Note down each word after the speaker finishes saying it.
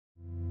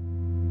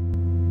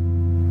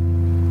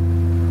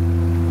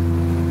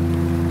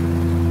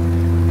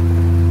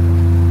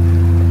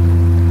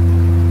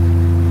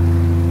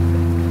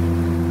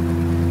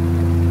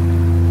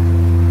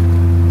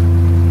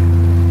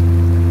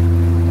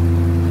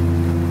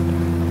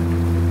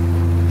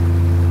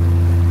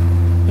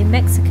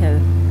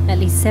Mexico, at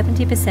least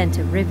 70%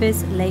 of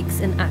rivers, lakes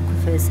and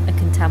aquifers are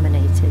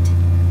contaminated.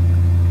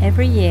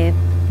 Every year,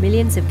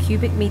 millions of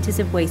cubic meters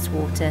of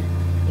wastewater,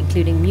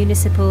 including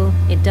municipal,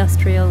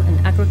 industrial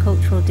and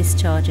agricultural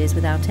discharges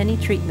without any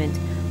treatment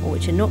or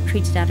which are not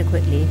treated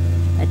adequately,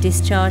 are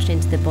discharged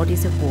into the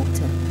bodies of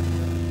water.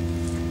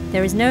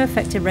 There is no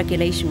effective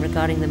regulation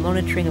regarding the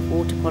monitoring of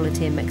water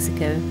quality in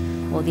Mexico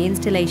or the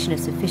installation of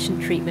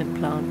sufficient treatment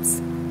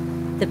plants.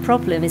 The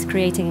problem is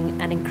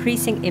creating an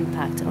increasing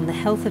impact on the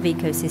health of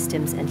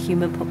ecosystems and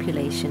human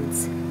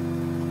populations.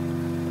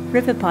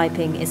 River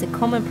piping is a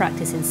common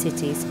practice in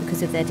cities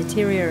because of their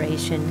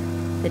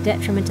deterioration, the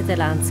detriment of the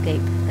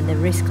landscape and the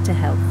risk to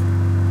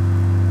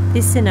health.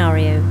 This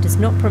scenario does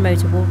not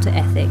promote a water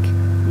ethic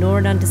nor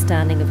an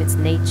understanding of its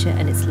nature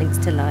and its links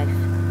to life.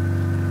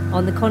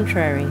 On the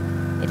contrary,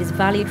 it is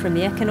valued from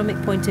the economic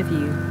point of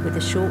view with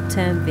a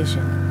short-term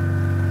vision.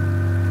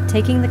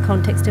 Taking the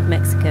context of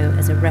Mexico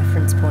as a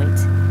reference point,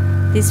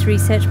 this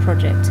research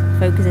project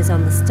focuses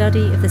on the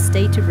study of the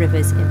state of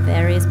rivers in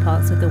various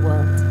parts of the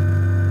world.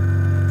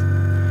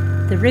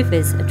 The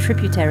rivers are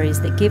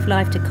tributaries that give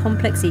life to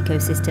complex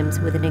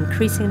ecosystems with an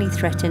increasingly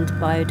threatened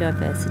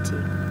biodiversity.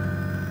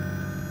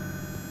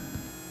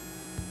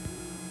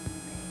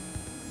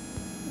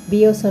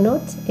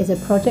 BioSoNot is a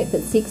project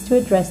that seeks to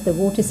address the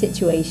water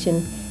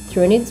situation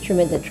through an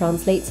instrument that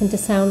translates into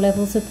sound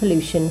levels of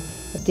pollution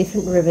of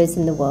different rivers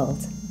in the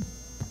world.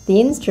 The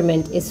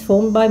instrument is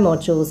formed by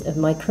modules of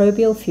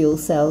microbial fuel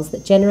cells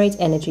that generate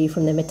energy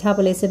from the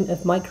metabolism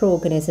of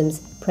microorganisms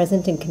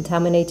present in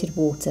contaminated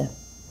water.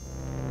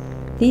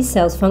 These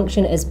cells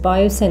function as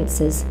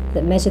biosensors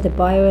that measure the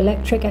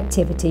bioelectric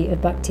activity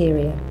of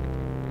bacteria.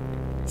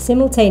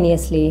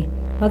 Simultaneously,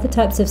 other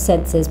types of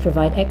sensors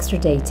provide extra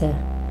data: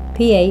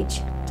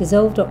 pH,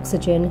 dissolved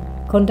oxygen,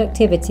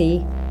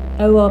 conductivity,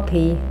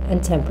 ORP,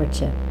 and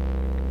temperature.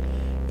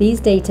 These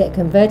data are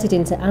converted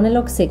into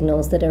analog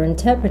signals that are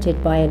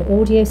interpreted by an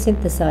audio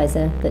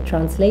synthesizer that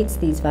translates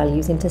these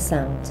values into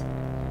sound.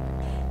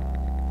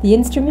 The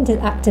instrument is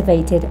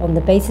activated on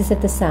the basis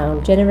of the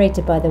sound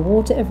generated by the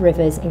water of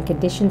rivers in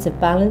conditions of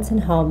balance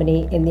and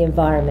harmony in the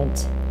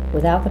environment,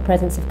 without the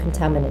presence of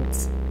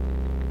contaminants.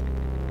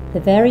 The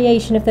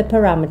variation of the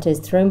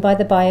parameters thrown by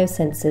the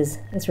biosensors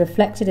is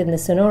reflected in the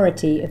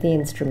sonority of the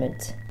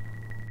instrument.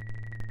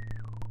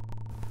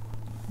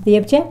 The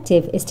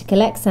objective is to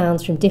collect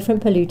sounds from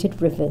different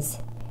polluted rivers.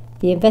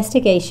 The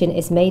investigation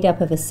is made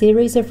up of a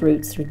series of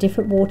routes through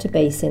different water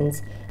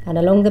basins and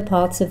along the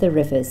paths of the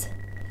rivers,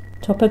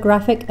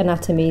 topographic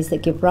anatomies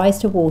that give rise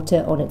to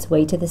water on its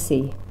way to the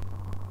sea.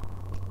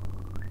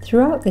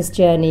 Throughout this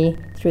journey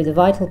through the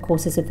vital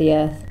courses of the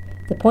earth,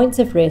 the points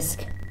of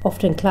risk,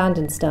 often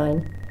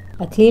clandestine,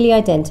 are clearly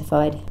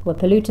identified where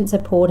pollutants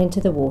are poured into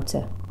the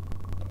water.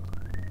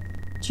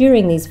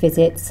 During these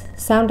visits,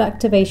 sound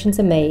activations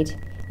are made,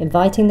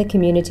 inviting the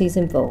communities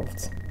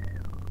involved.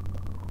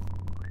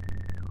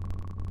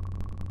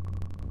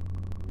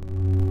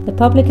 The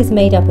public is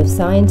made up of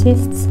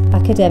scientists,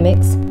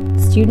 academics,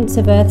 students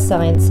of earth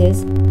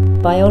sciences,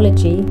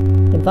 biology,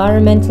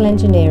 environmental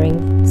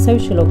engineering,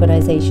 social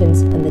organisations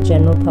and the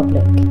general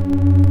public.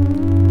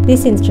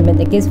 This instrument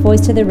that gives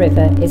voice to the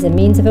river is a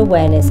means of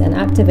awareness and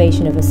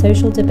activation of a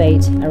social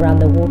debate around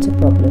the water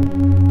problem.